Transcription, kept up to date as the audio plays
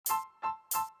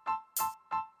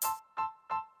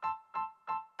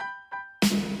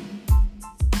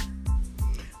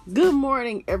Good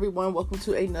morning, everyone. Welcome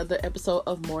to another episode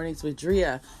of Mornings with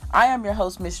Drea. I am your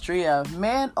host, Miss Drea.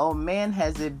 Man, oh man,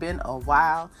 has it been a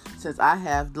while since I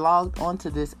have logged onto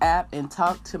this app and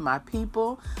talked to my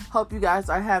people. Hope you guys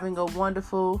are having a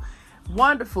wonderful,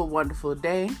 wonderful, wonderful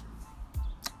day.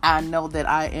 I know that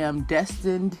I am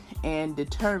destined and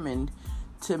determined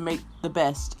to make the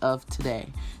best of today.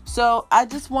 So I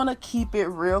just want to keep it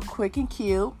real quick and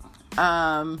cute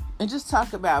and just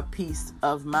talk about peace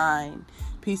of mind.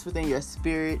 Peace within your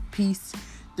spirit, peace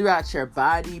throughout your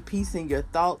body, peace in your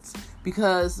thoughts.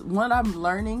 Because what I'm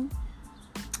learning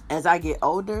as I get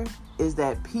older is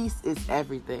that peace is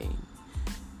everything.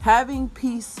 Having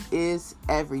peace is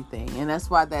everything. And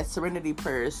that's why that serenity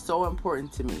prayer is so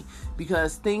important to me.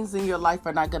 Because things in your life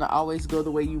are not going to always go the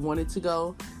way you want it to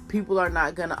go. People are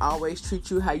not going to always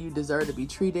treat you how you deserve to be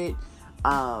treated.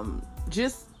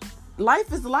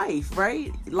 Life is life,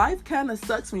 right? Life kind of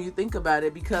sucks when you think about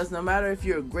it, because no matter if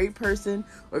you're a great person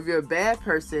or if you're a bad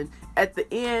person, at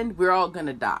the end, we're all going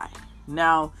to die.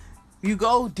 Now, you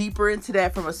go deeper into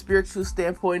that from a spiritual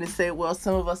standpoint and say, well,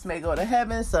 some of us may go to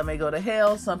heaven, some may go to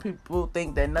hell. Some people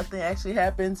think that nothing actually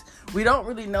happens. We don't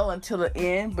really know until the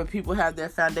end, but people have their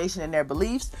foundation and their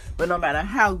beliefs. But no matter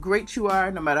how great you are,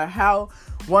 no matter how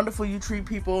wonderful you treat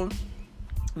people,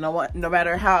 no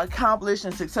matter how accomplished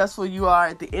and successful you are,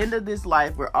 at the end of this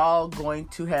life, we're all going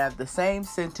to have the same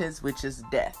sentence, which is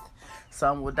death.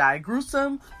 Some will die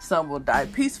gruesome, some will die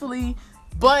peacefully,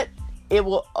 but it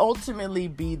will ultimately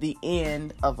be the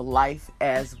end of life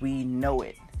as we know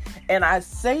it. And I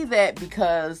say that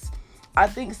because I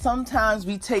think sometimes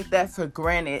we take that for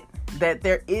granted, that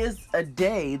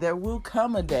there will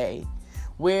come a day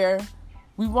where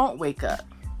we won't wake up.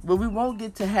 But we won't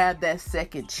get to have that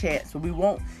second chance. But we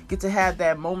won't get to have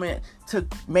that moment to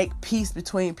make peace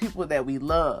between people that we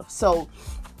love. So,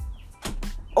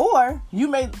 or you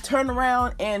may turn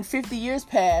around and 50 years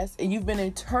pass and you've been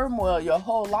in turmoil your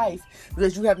whole life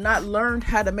because you have not learned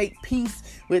how to make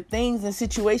peace with things and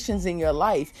situations in your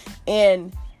life.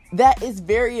 And that is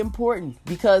very important,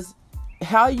 because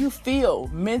how you feel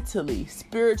mentally,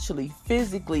 spiritually,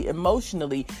 physically,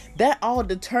 emotionally, that all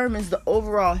determines the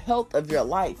overall health of your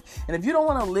life. And if you don't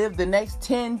want to live the next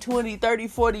 10, 20, 30,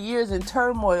 40 years in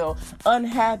turmoil,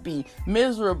 unhappy,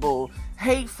 miserable,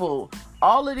 hateful,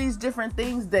 all of these different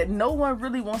things that no one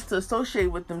really wants to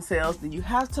associate with themselves, then you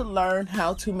have to learn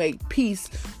how to make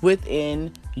peace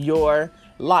within your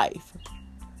life.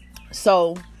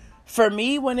 So for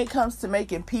me, when it comes to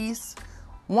making peace,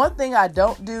 one thing I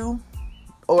don't do,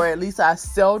 or at least I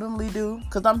seldomly do,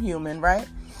 because I'm human, right?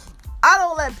 I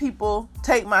don't let people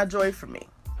take my joy from me.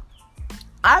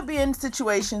 I be in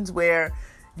situations where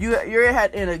you're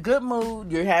in a good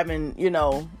mood, you're having,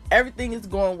 everything is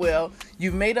going well.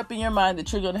 You've made up in your mind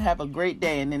that you're going to have a great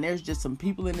day. And then there's just some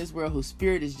people in this world whose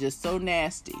spirit is just so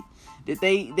nasty that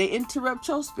they interrupt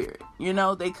your spirit.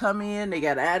 They come in, they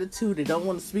got an attitude, they don't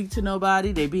want to speak to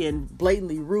nobody, they being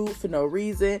blatantly rude for no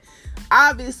reason.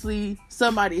 Obviously,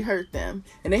 somebody hurt them,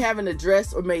 and they haven't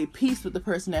addressed or made peace with the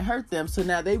person that hurt them, so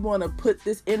now they want to put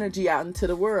this energy out into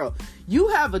the world. You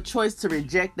have a choice to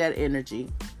reject that energy.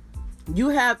 You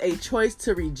have a choice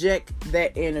to reject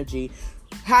that energy.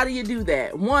 How do you do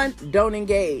that? One, don't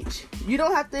engage. You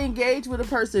don't have to engage with a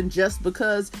person just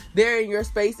because they're in your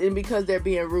space and because they're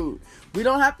being rude. We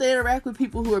don't have to interact with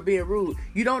people who are being rude.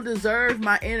 You don't deserve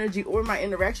my energy or my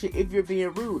interaction if you're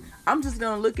being rude. I'm just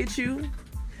going to look at you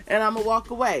and I'm going to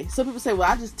walk away. Some people say, well,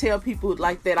 I just tell people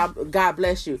like that, God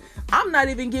bless you. I'm not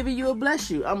even giving you a bless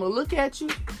you. I'm going to look at you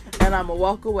and I'm going to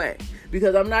walk away.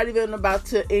 Because I'm not even about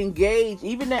to engage,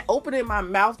 even that opening my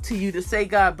mouth to you to say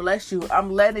God bless you.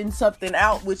 I'm letting something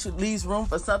out, which leaves room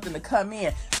for something to come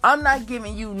in. I'm not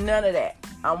giving you none of that.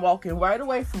 I'm walking right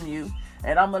away from you,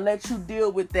 and I'm going to let you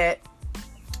deal with that.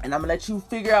 And I'm going to let you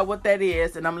figure out what that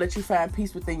is, and I'm going to let you find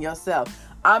peace within yourself.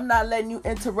 I'm not letting you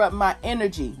interrupt my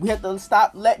energy. We have to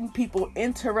stop letting people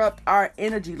interrupt our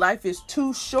energy. Life is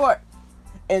too short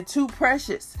and too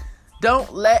precious.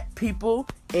 Don't let people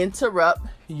interrupt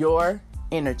your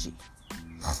energy.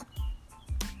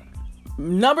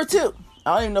 Number 2.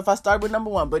 I don't even know if I started with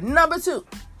number 1, but number 2,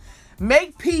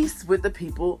 make peace with the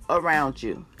people around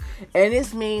you. And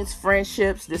this means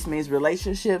friendships, this means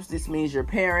relationships, this means your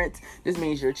parents, this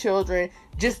means your children,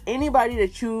 just anybody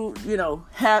that you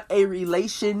have a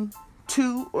relation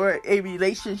to or a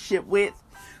relationship with.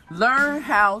 Learn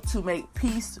how to make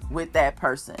peace with that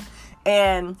person.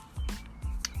 And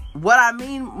what I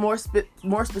mean more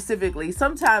specifically,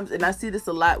 sometimes, and I see this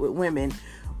a lot with women,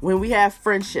 when we have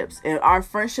friendships and our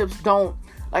friendships don't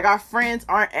like our friends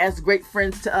aren't as great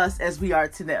friends to us as we are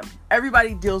to them.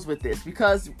 Everybody deals with this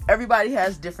because everybody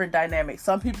has different dynamics.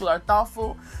 Some people are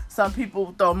thoughtful. Some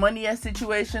people throw money at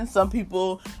situations. Some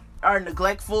people are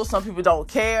neglectful. Some people don't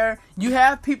care. You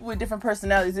have people with different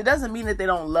personalities. It doesn't mean that they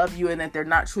don't love you and that they're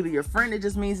not truly your friend. It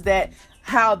just means that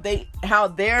how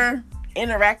they're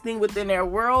interacting within their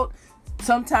world,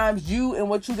 sometimes you and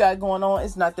what you got going on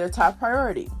is not their top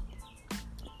priority.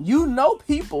 You know,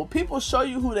 people show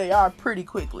you who they are pretty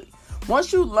quickly.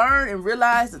 Once you learn and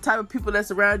realize the type of people that's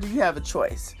around you, you have a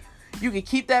choice. You can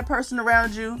keep that person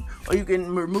around you, or you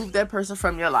can remove that person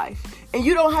from your life. And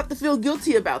you don't have to feel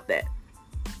guilty about that.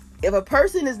 If a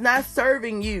person is not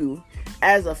serving you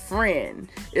as a friend,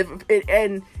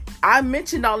 and I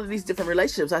mentioned all of these different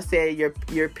relationships. I said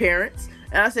your parents,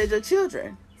 and I said your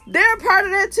children. They're a part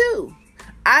of that too.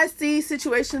 I see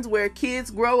situations where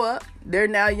kids grow up. They're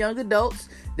now young adults.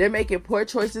 They're making poor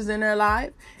choices in their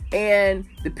life. And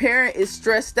the parent is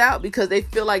stressed out because they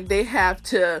feel like they have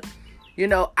to,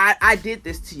 I did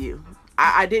this to you.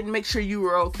 I didn't make sure you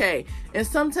were okay. And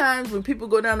sometimes when people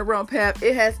go down the wrong path,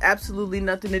 it has absolutely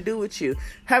nothing to do with you.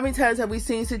 How many times have we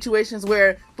seen situations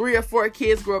where 3 or 4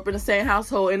 kids grow up in the same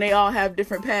household and they all have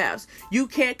different paths? You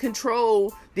can't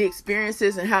control the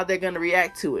experiences and how they're going to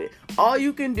react to it. All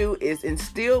you can do is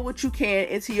instill what you can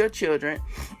into your children.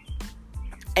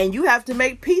 And you have to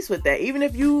make peace with that. Even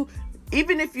if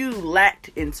you lacked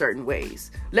in certain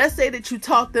ways. Let's say that you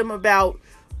taught them about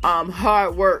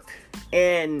hard work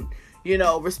and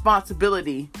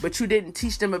responsibility, but you didn't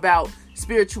teach them about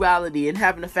spirituality and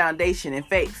having a foundation and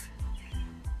faith.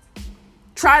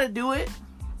 Try to do it.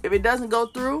 If it doesn't go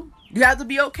through, you have to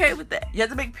be okay with that. You have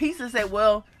to make peace and say,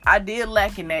 well, I did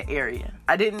lack in that area.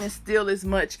 I didn't instill as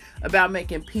much about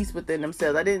making peace within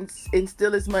themselves. I didn't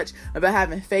instill as much about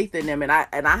having faith in them. And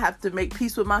I have to make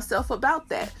peace with myself about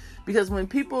that. Because when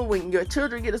your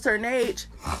children get a certain age,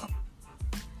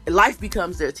 life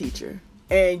becomes their teacher.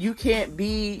 And you can't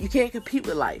compete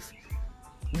with life.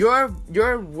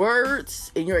 Your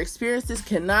words and your experiences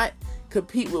cannot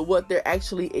compete with what they're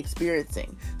actually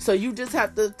experiencing. So you just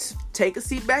have to take a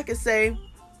seat back and say,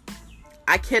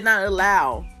 I cannot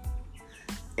allow,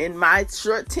 in my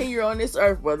short tenure on this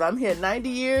earth, whether I'm here 90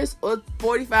 years or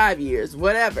 45 years,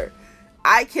 whatever,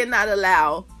 I cannot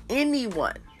allow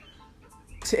anyone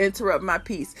to interrupt my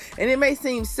peace. And it may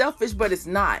seem selfish, but it's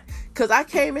not. Because I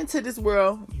came into this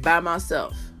world by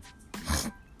myself.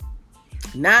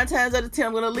 9 times out of 10,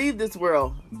 I'm going to leave this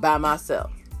world by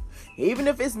myself. Even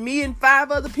if it's me and 5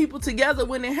 other people together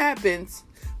when it happens,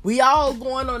 we all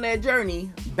going on that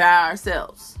journey by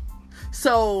ourselves.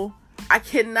 So I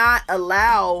cannot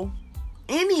allow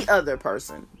any other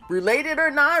person, related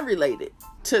or non-related,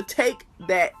 to take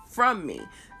that from me.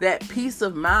 That peace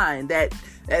of mind, that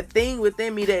thing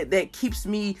within me that keeps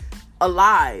me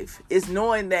alive, is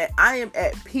knowing that I am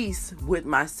at peace with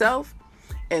myself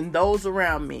and those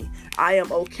around me. I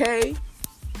am okay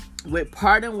with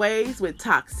parting ways with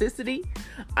toxicity.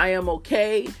 I am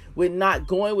okay with not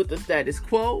going with the status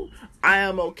quo. I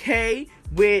am okay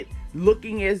with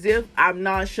looking as if I'm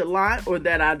nonchalant, or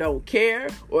that I don't care,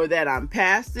 or that I'm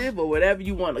passive, or whatever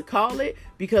you want to call it,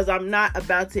 because I'm not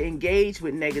about to engage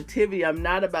with negativity. I'm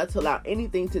not about to allow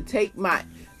anything to take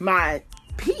my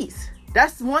peace.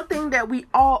 That's one thing that we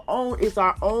all own, is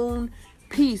our own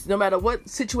peace. No matter what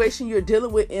situation you're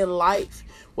dealing with in life,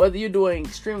 whether you're doing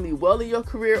extremely well in your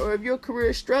career or if your career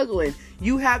is struggling,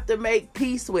 you have to make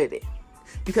peace with it,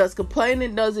 because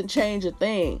complaining doesn't change a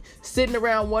thing. Sitting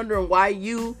around wondering why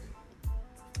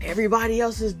everybody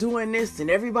else is doing this and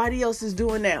everybody else is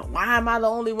doing that. Why am I the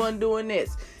only one doing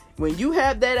this? When you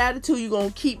have that attitude, you're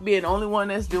going to keep being the only one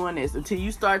that's doing this until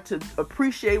you start to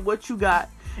appreciate what you got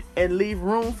and leave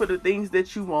room for the things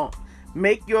that you want.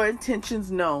 Make your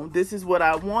intentions known. This is what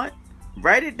I want.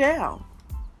 Write it down.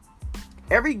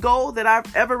 Every goal that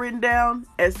I've ever written down,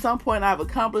 at some point I've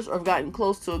accomplished or gotten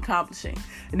close to accomplishing.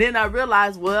 And then I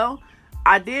realized, well,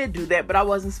 I did do that, but I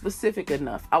wasn't specific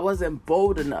enough. I wasn't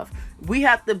bold enough. We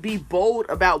have to be bold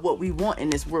about what we want in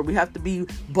this world. We have to be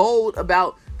bold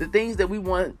about the things that we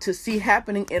want to see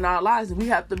happening in our lives. And we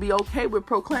have to be okay with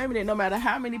proclaiming it, no matter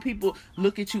how many people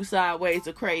look at you sideways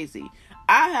or crazy.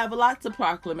 I have lots of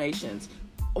proclamations.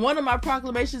 One of my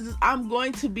proclamations is I'm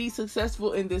going to be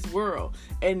successful in this world.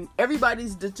 And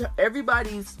everybody's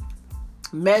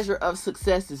measure of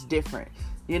success is different.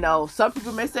 Some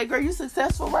people may say, girl, you're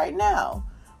successful right now.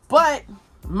 But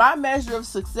my measure of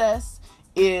success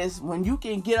is when you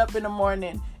can get up in the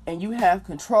morning and you have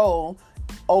control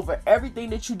over everything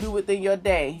that you do within your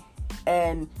day.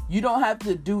 And you don't have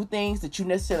to do things that you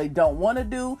necessarily don't want to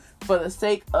do for the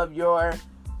sake of your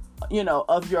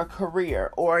of your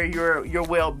career or your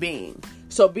well-being.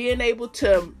 So being able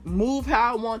to move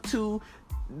how I want to,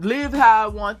 live how I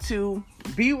want to,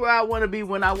 be where I want to be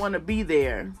when I want to be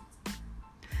there,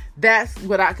 that's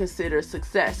what I consider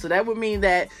success. So that would mean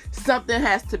that something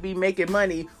has to be making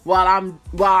money while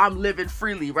I'm living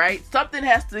freely, right? Something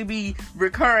has to be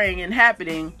recurring and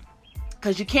happening,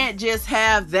 because you can't just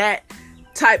have that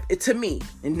type, to me,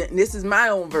 and this is my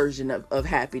own version of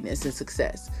happiness and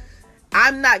success.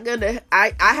 I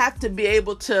have to be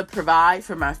able to provide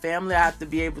for my family. I have to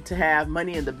be able to have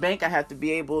money in the bank. I have to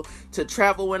be able to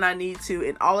travel when I need to.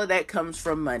 And all of that comes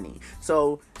from money.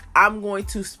 So I'm going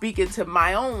to speak into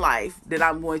my own life that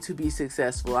I'm going to be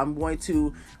successful. I'm going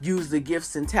to use the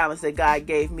gifts and talents that God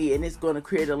gave me. And it's going to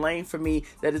create a lane for me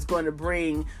that is going to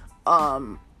bring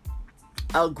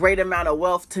a great amount of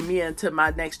wealth to me and to my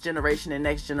next generation and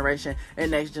next generation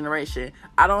and next generation.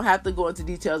 I don't have to go into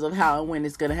details of how and when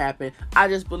it's going to happen. I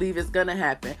just believe it's going to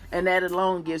happen. And that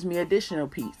alone gives me additional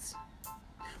peace.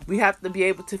 We have to be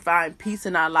able to find peace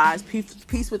in our lives,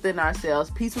 peace within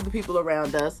ourselves, peace with the people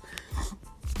around us,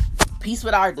 peace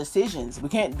with our decisions. We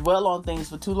can't dwell on things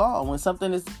for too long. When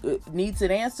something needs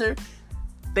an answer,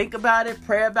 think about it,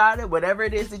 pray about it, whatever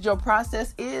it is that your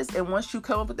process is. And once you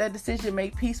come up with that decision,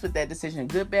 make peace with that decision,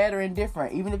 good, bad, or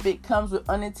indifferent. Even if it comes with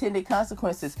unintended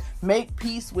consequences, make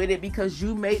peace with it because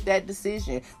you made that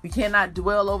decision. We cannot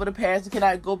dwell over the past. We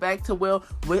cannot go back to,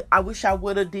 I wish I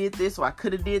would have did this, or I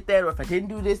could have did that, or if I didn't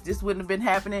do this, this wouldn't have been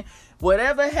happening.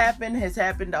 Whatever happened has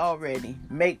happened already.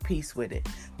 Make peace with it.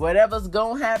 Whatever's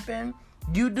going to happen,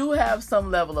 you do have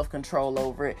some level of control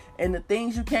over it. And the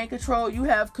things you can't control, you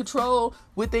have control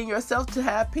within yourself to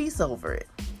have peace over it.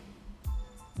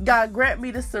 God, grant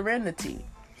me the serenity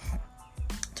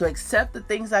to accept the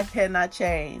things I cannot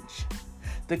change,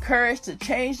 the courage to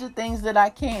change the things that I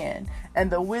can,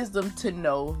 and the wisdom to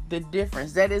know the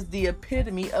difference. That is the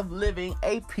epitome of living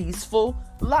a peaceful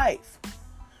life.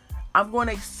 I'm going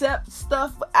to accept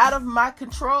stuff out of my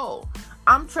control.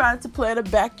 I'm trying to plan a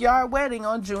backyard wedding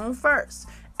on June 1st.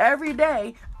 Every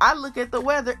day I look at the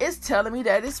weather, it's telling me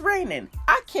that it's raining.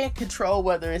 I can't control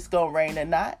whether it's going to rain or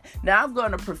not. Now I'm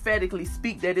going to prophetically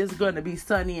speak that it's going to be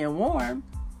sunny and warm.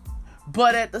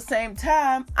 But at the same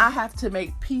time, I have to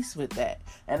make peace with that.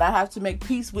 And I have to make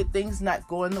peace with things not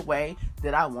going the way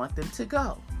that I want them to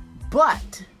go.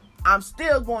 But I'm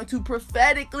still going to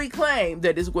prophetically claim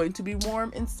that it's going to be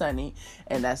warm and sunny.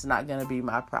 And that's not going to be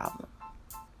my problem.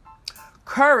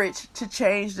 Courage to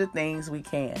change the things we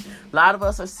can. A lot of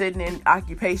us are sitting in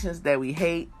occupations that we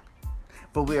hate,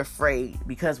 but we're afraid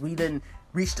because we didn't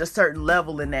reach a certain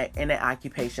level in that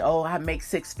occupation. Oh, I make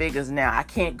 6 figures now. I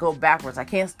can't go backwards. I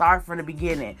can't start from the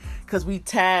beginning because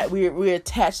we're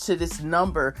attached to this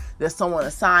number that someone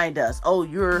assigned us. Oh,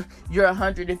 you're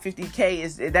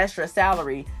 150K that's your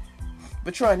salary,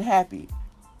 but you're unhappy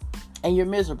and you're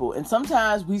miserable. And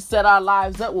sometimes we set our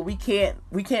lives up where we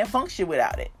can't function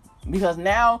without it. Because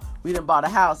now we done bought a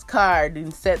house, car, done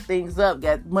set things up,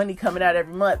 got money coming out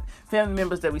every month, family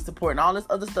members that we support, and all this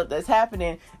other stuff that's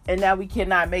happening. And now we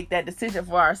cannot make that decision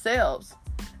for ourselves.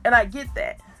 And I get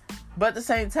that. But at the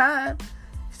same time,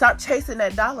 stop chasing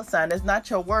that dollar sign. That's not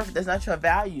your worth. That's not your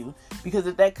value. Because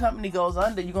if that company goes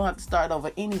under, you're going to have to start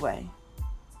over anyway.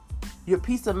 Your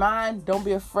peace of mind, don't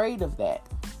be afraid of that.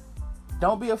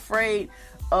 Don't be afraid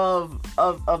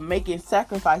of making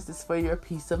sacrifices for your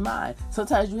peace of mind.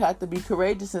 Sometimes you have to be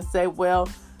courageous and say, well,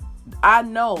 I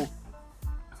know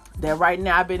that right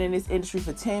now I've been in this industry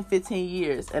for 10, 15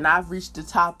 years and I've reached the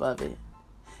top of it.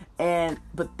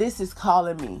 But this is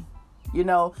calling me.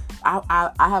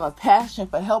 I have a passion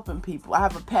for helping people. I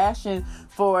have a passion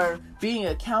for being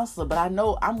a counselor, but I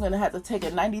know I'm going to have to take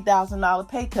a $90,000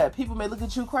 pay cut. People may look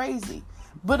at you crazy,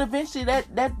 but eventually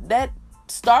that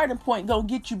starting point gonna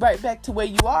get you right back to where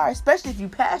you are, especially if you're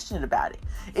passionate about it.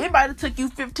 It might have took you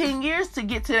 15 years to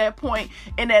get to that point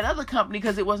in that other company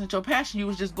because it wasn't your passion. You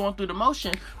was just going through the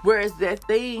motion. Whereas that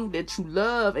thing that you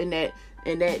love and that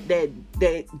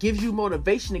gives you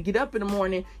motivation to get up in the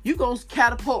morning, you gonna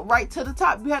catapult right to the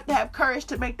top. You have to have courage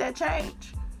to make that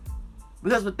change.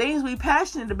 Because the things we're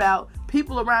passionate about,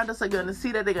 people around us are going to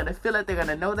see that, they're going to feel it, they're going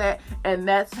to know that, and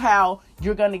that's how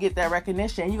you're going to get that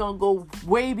recognition. You're going to go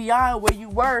way beyond where you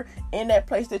were in that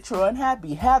place that you're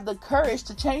unhappy. Have the courage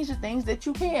to change the things that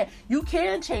you can. You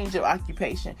can change your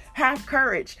occupation. Have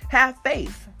courage. Have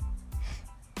faith.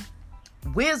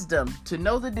 Wisdom to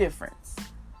know the difference.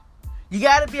 You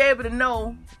got to be able to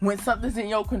know when something's in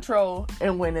your control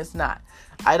and when it's not.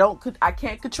 I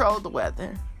can't control the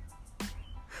weather.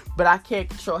 But I can't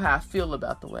control how I feel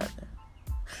about the weather.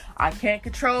 I can't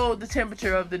control the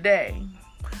temperature of the day.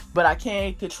 But I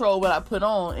can't control what I put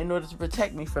on in order to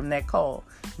protect me from that cold.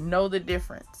 Know the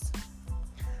difference.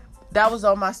 That was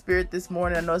on my spirit this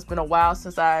morning. I know it's been a while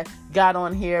since I got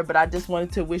on here, but I just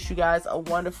wanted to wish you guys a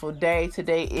wonderful day.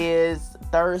 Today is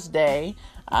Thursday.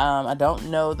 I don't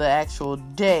know the actual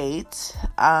date.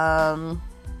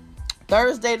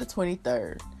 Thursday the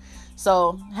 23rd.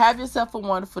 So have yourself a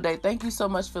wonderful day. Thank you so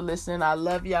much for listening. I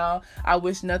love y'all. I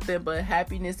wish nothing but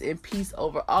happiness and peace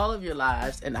over all of your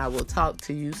lives, and I will talk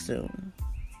to you soon.